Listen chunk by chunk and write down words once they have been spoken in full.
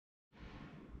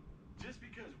just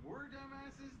because we're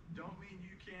dumbasses, don't mean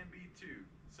you can be too.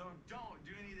 So don't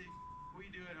do any of the we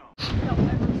do at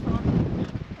home.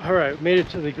 Alright, made it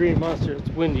to the Green Monster. It's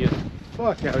windy as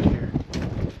fuck out here.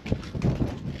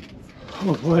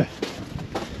 Oh boy.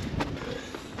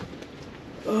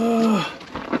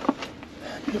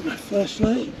 Get my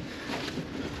flashlight.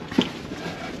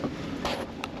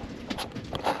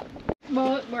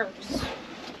 Well, it works.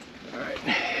 Alright,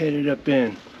 headed up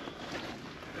in.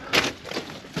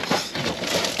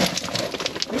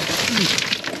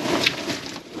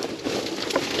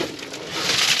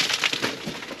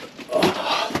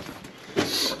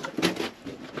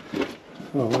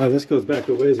 Oh wow, this goes back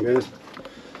a ways, guys.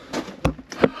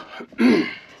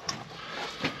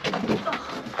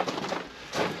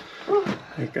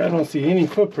 Like, I don't see any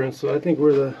footprints, so I think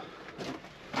we're the...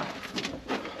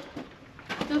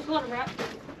 There's a lot of rats.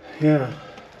 Yeah.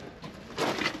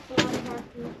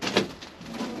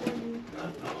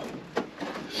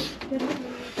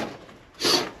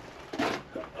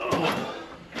 Oh.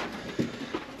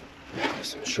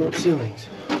 Some short ceilings.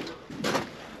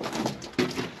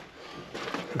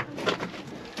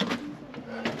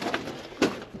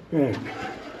 Man.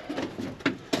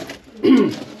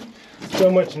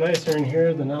 So much nicer in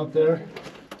here than out there.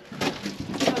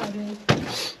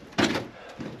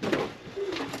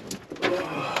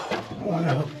 Oh, I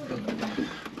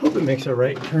hope it makes a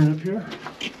right turn up here.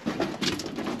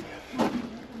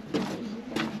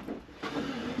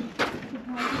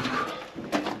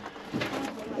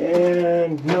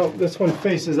 And no, this one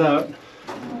faces out.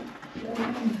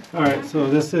 Alright, so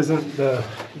this isn't the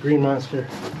Green Monster.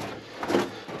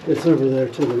 It's over there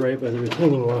to the right by the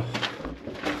retaining wall.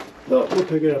 Oh, we'll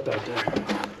pick it up out there.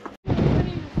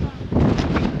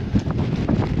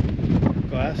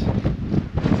 Glass?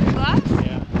 Glass?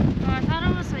 Yeah. Oh, I thought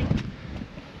it was like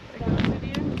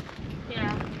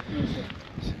yeah.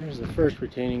 So here's the first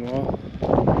retaining wall.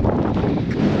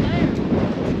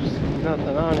 There's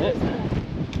nothing on it.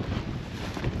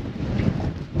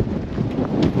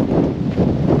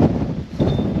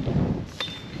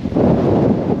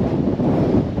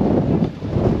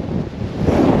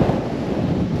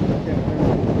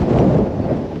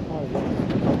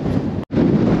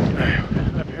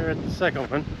 Second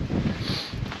one,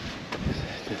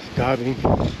 just gobbing.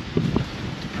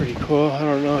 It's pretty cool. I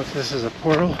don't know if this is a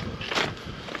portal.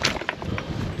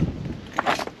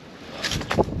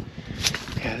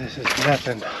 Yeah, this is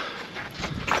nothing.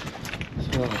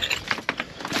 So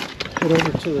head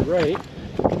over to the right,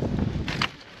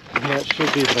 and that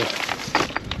should be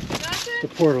the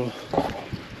portal.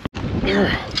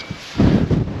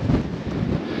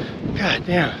 God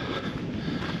damn.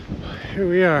 Here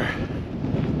we are.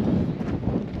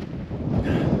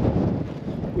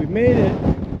 We made it.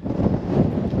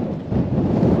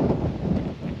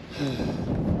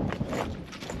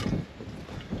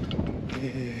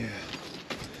 Yeah.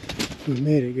 We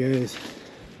made it, guys.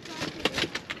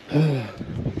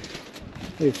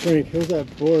 Hey Frank, here's that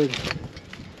board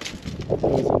that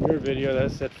was in your video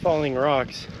that said falling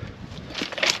rocks.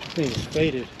 This thing is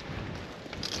faded.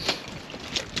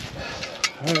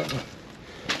 Alright.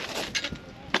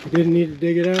 We didn't need to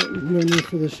dig it out. No need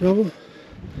for the shovel.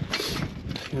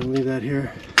 Gonna leave that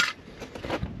here.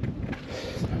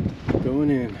 Going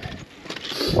in.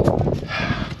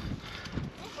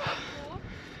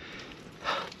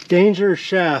 Danger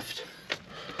shaft.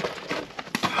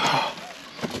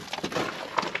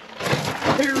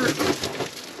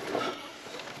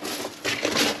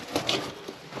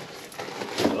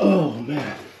 Oh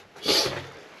man.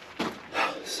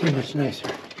 So much nicer.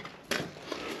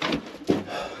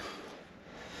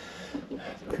 The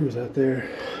crew's out there.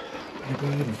 I'm gonna go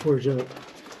ahead and forge up.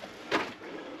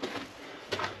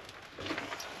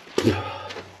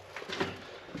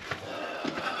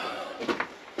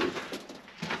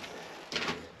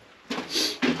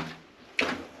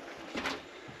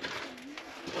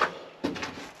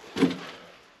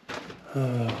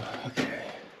 Okay.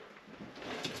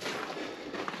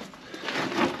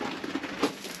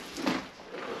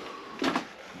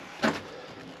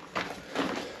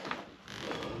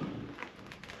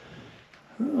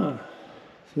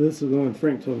 So this is the one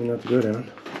Frank told me not to go down.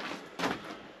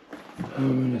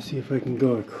 I'm going to see if I can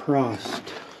go across.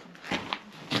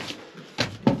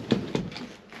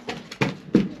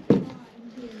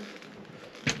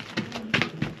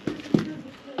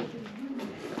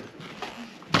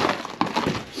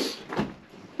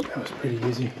 That was pretty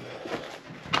easy.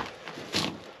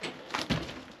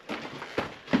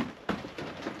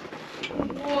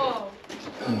 Whoa. So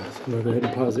I'm going to go ahead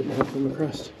and pause it and help them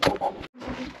across.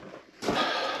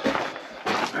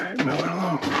 Alright, moving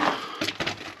along.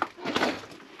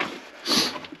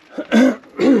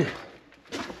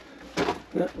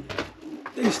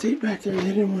 stayed back there. They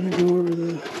didn't want to go over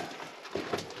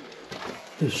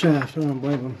the shaft. I don't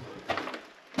blame them.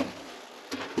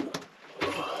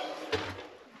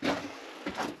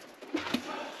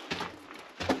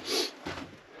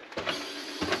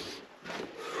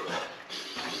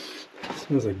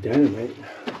 Smells like dynamite,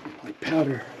 like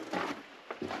powder.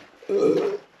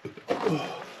 Oh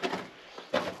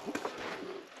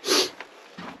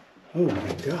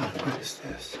my God, what is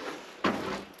this?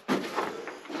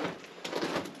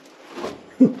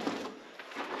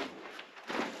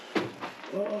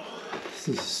 Oh, this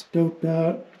is stoked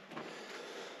out.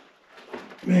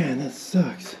 Man, that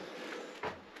sucks.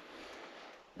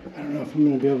 I don't know if I'm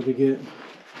gonna be able to get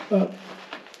up.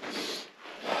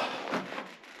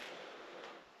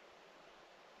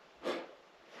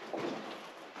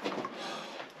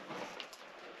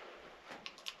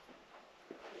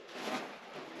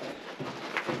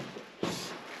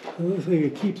 It looks like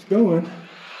it keeps going.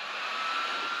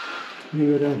 Let me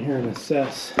go down here and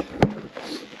assess.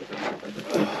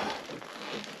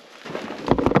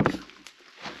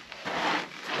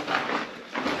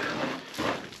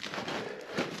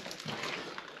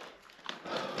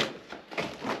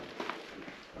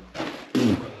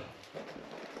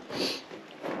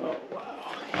 Oh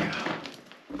wow, yeah.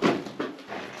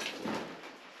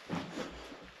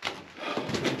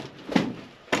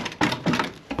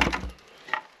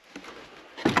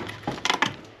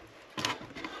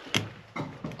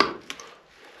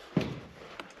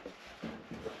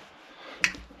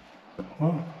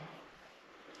 Well,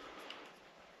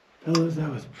 fellas,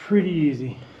 that was pretty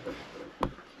easy.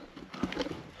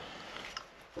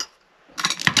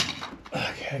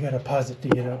 Okay, I gotta pause it to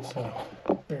get up, so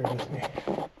bear with me.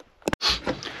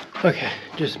 Okay,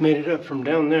 just made it up from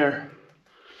down there.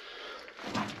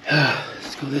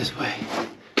 Let's go this way.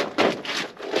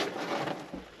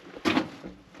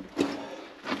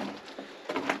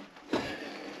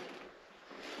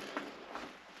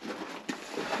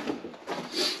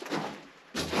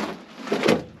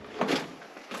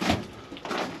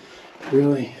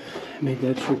 Really? I made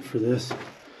that trip for this.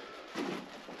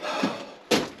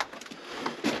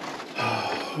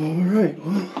 Alright,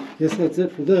 well, I guess that's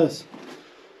it for this.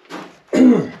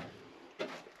 I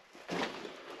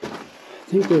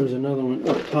think there was another one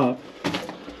up top.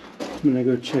 I'm gonna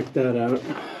go check that out.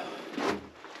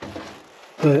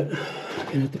 But I'm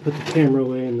gonna have to put the camera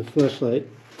away and the flashlight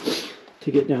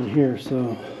to get down here,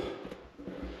 so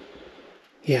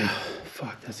yeah,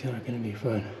 fuck, that's not gonna be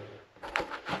fun.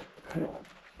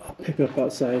 I'll pick up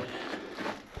outside.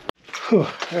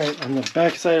 Alright, on the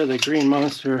back side of the Green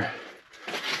Monster,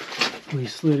 we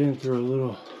slid in through a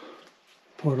little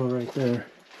portal right there.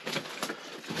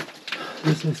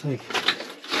 This looks like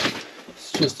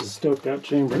it's just a stoked out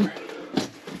chamber.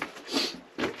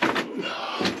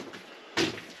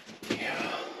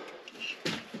 Yeah.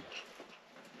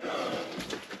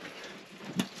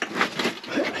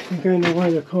 I think I know why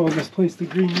they're calling this place the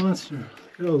Green Monster.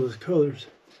 Look at all those colors.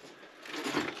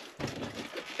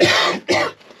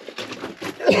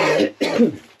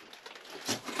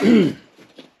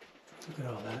 Look at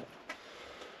all that.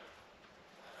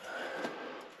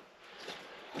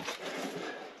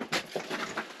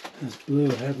 This blue,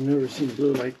 I've never seen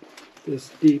blue like this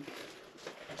deep.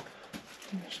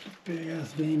 There's a big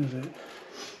ass vein of it.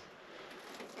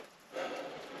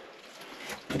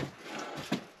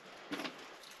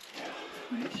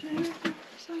 Wait, should I move for a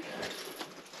second?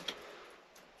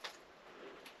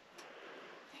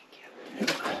 Thank you.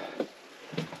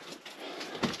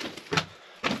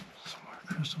 Some more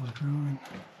crystals growing.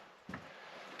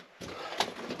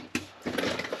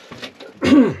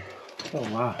 Oh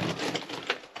wow.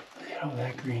 Look at all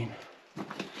that green.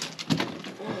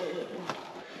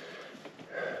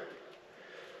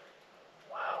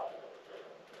 Wow.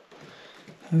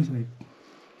 That was like,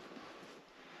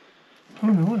 I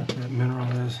don't know what that mineral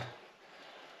is.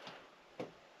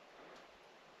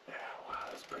 Yeah, wow,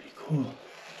 that's pretty cool.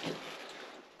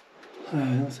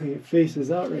 It looks like it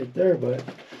faces out right there, but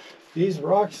these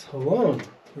rocks alone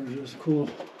are just cool.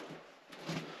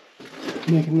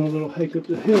 Making a little hike up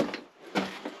the hill.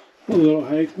 A little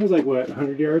hike. It was like what,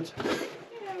 100 yards?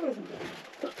 Yeah, it wasn't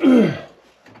bad.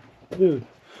 Dude,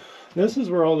 this is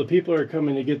where all the people are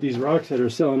coming to get these rocks that are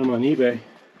selling them on eBay.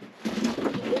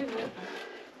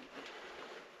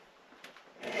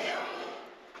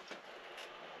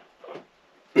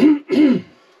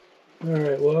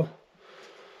 Alright, well,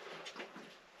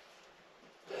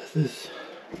 this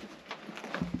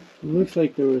looks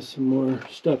like there was some more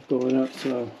stuff going up,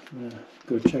 so I'm gonna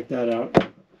go check that out.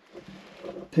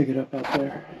 Pick it up out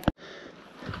there.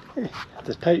 It's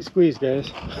a tight squeeze, guys.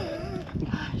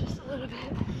 Just a little bit.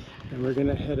 It And we're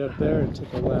gonna head up there and to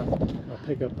the left. I'll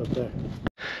pick up there.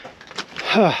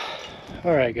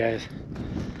 Alright guys,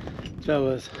 that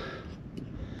was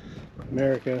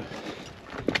America.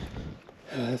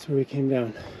 That's where we came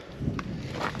down.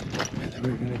 And then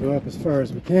we're gonna go up as far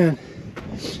as we can.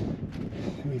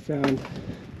 And we found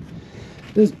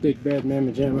this big bad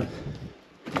mamma jamma.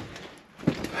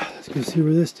 Let's go see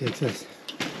where this takes us.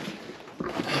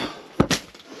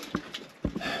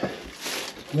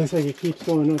 Looks like it keeps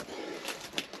going up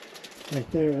right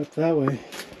there, up that way.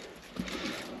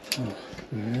 So,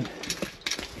 alright.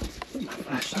 Put my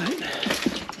flashlight.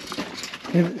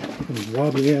 Damn it, fucking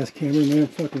wobbly ass cameraman,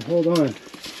 fucking hold on.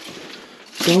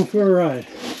 Going for a ride.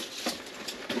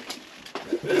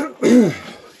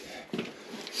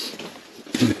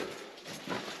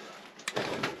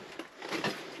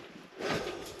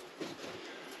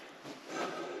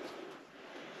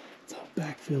 It's all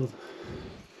backfilled.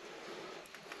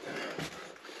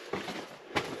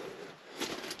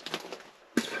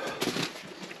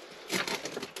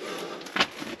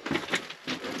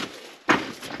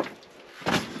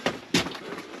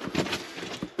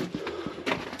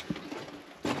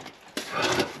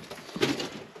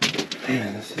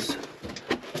 Man, this is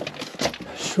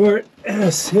a short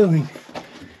ass ceiling.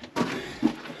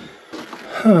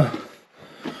 Huh.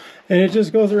 And it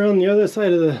just goes around the other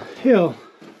side of the hill.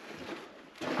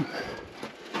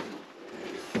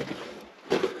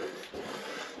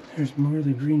 There's more of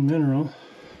the green mineral.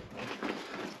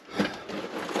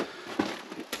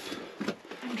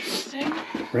 Interesting.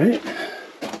 Right?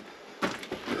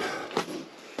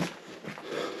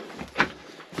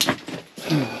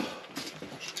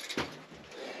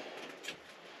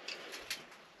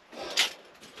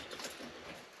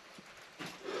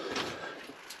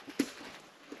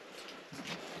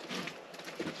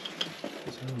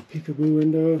 There's a little peekaboo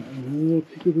window, another little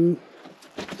peekaboo.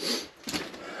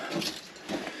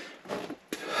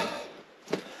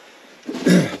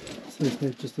 Looks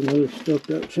like just another stoked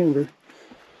out chamber.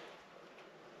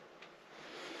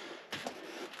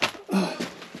 Oh.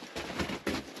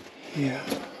 Yeah.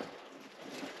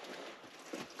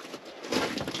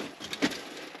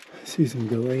 I see some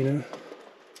galena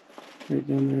right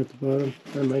down there at the bottom.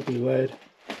 That might be lead.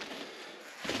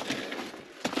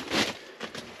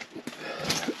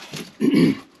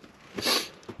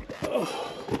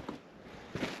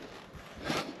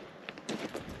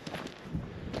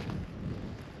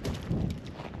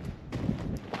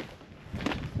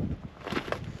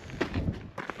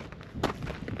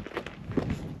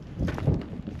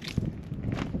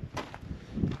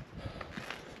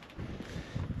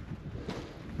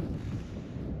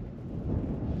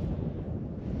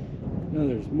 Now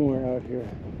there's more out here.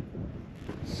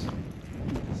 See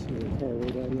the car way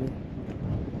down there.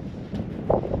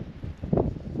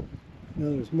 Now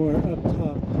there's more up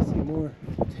top. I see more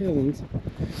tailings.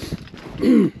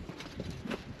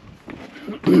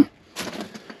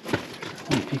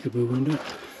 One peekaboo window.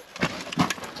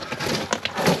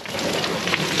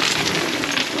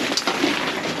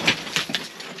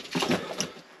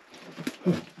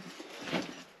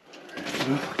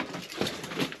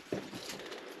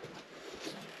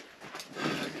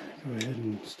 Go ahead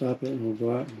and stop it and we'll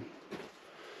go out and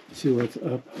see what's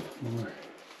up more.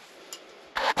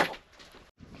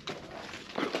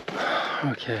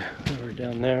 Okay, we're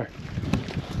down there.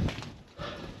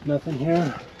 Nothing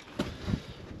here.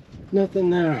 Nothing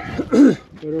there.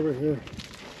 But over here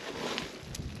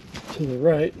to the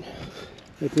right,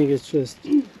 I think it's just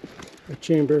a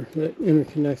chamber that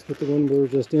interconnects with the one we were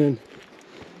just in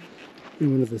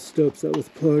one of the stopes that was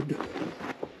plugged.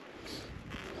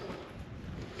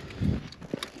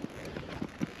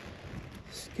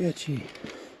 Sketchy.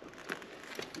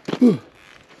 Whew.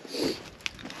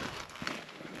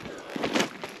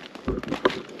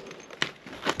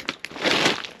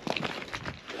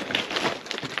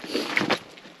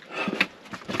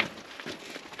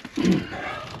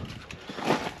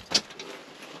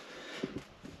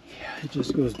 Yeah, it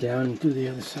just goes down to the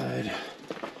other side.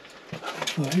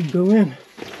 Go ahead and go in.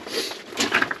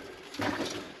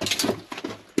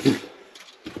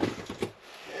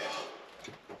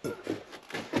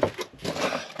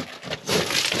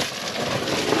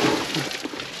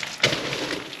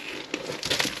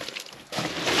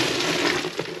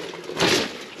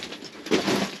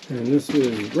 And this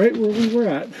is right where we were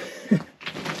at.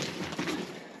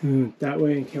 And went that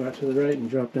way and came out to the right and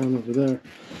dropped down over there.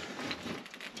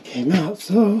 Came out,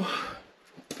 so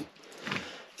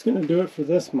it's gonna do it for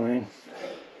this mine.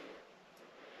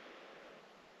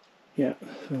 Yeah,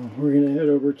 so we're gonna head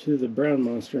over to the brown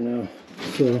monster now.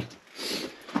 So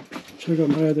check out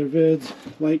my other vids,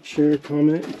 like, share,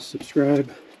 comment,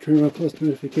 subscribe, turn on post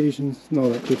notifications and all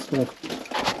that good stuff.